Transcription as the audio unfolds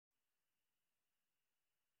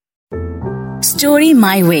Story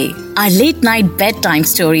My Way, our late night bedtime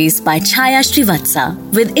stories by Chaya Srivatsa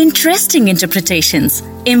with interesting interpretations,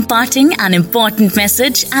 imparting an important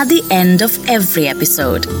message at the end of every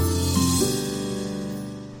episode.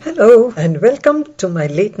 Hello and welcome to my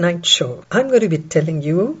late night show. I'm going to be telling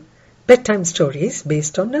you bedtime stories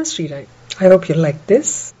based on nursery rhyme. I hope you like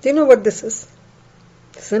this. Do you know what this is?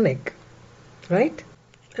 It's an egg, right?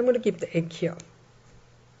 I'm going to keep the egg here.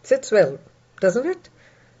 Sits well, doesn't it?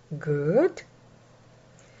 Good.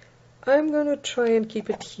 I'm going to try and keep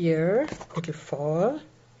it here. It'll fall.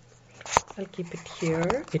 I'll keep it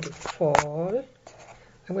here. It'll fall.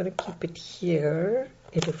 I'm going to keep it here.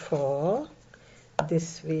 It'll fall.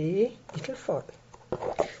 This way, it'll fall.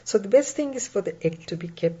 So the best thing is for the egg to be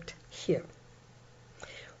kept here.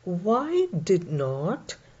 Why did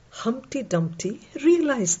not Humpty Dumpty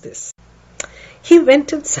realize this? He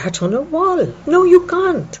went and sat on a wall. No, you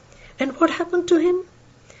can't. And what happened to him?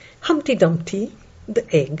 Humpty Dumpty,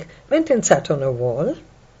 the egg, went and sat on a wall.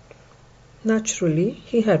 Naturally,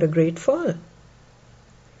 he had a great fall.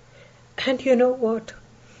 And you know what?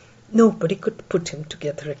 Nobody could put him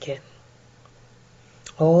together again.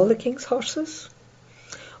 All the king's horses,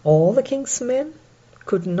 all the king's men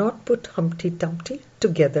could not put Humpty Dumpty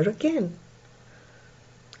together again.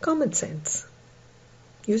 Common sense.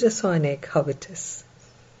 You just saw an egg, how it is.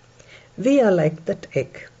 We are like that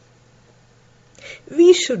egg.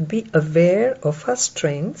 We should be aware of our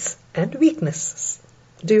strengths and weaknesses.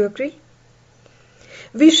 Do you agree?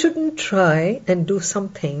 We shouldn't try and do some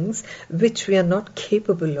things which we are not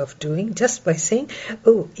capable of doing just by saying,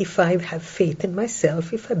 oh, if I have faith in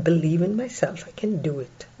myself, if I believe in myself, I can do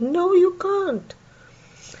it. No, you can't.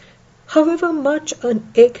 However much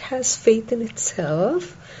an egg has faith in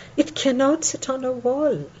itself, it cannot sit on a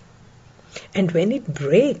wall. And when it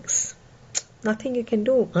breaks, nothing you can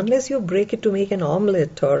do unless you break it to make an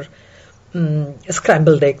omelette or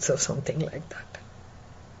scrambled eggs or something like that.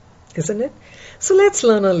 Isn't it? So let's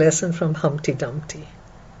learn a lesson from Humpty Dumpty.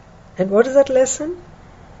 And what is that lesson?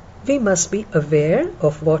 We must be aware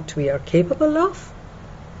of what we are capable of,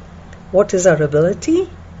 what is our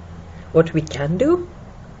ability, what we can do,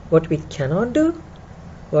 what we cannot do,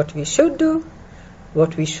 what we should do,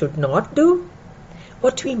 what we should not do,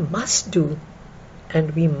 what we must do,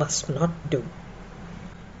 and we must not do.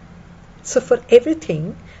 So for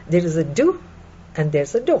everything, there is a do and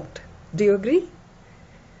there's a don't. Do you agree?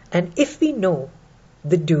 And if we know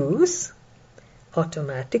the do's,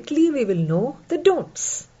 automatically we will know the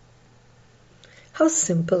don'ts. How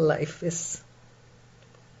simple life is.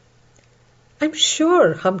 I'm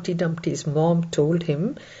sure Humpty Dumpty's mom told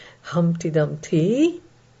him, Humpty Dumpty,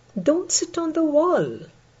 don't sit on the wall.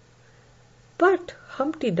 But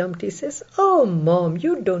Humpty Dumpty says, oh, Mom,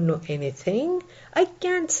 you don't know anything. I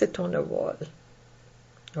can't sit on a wall.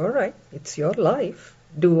 All right, it's your life.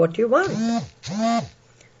 Do what you want.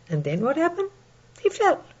 And then what happened? He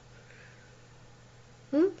fell.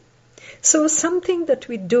 So something that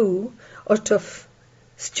we do out of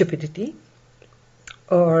stupidity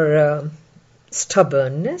or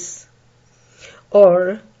stubbornness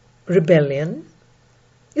or rebellion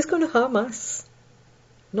is going to harm us,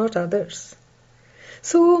 not others.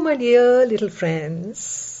 So, my dear little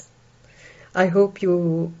friends, I hope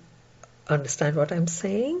you understand what I'm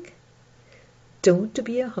saying. Don't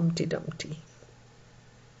be a Humpty Dumpty.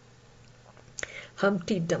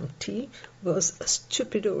 Humpty Dumpty was a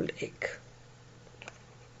stupid old egg.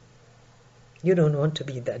 You don't want to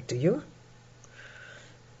be that, do you?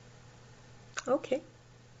 Okay.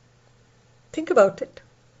 Think about it.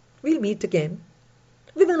 We'll meet again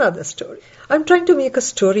with another story. I'm trying to make a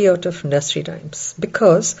story out of nursery rhymes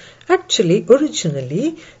because actually,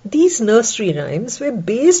 originally, these nursery rhymes were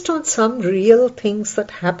based on some real things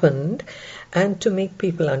that happened, and to make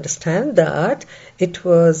people understand that it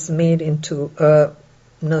was made into a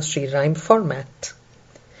nursery rhyme format.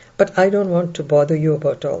 But I don't want to bother you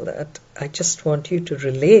about all that. I just want you to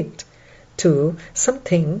relate to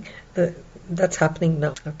something that's happening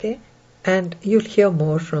now, okay? And you'll hear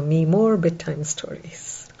more from me, more bedtime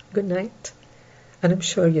stories. Good night. And I'm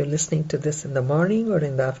sure you're listening to this in the morning or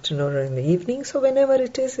in the afternoon or in the evening. So whenever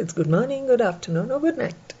it is, it's good morning, good afternoon, or good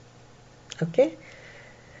night. Okay?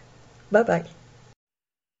 Bye-bye.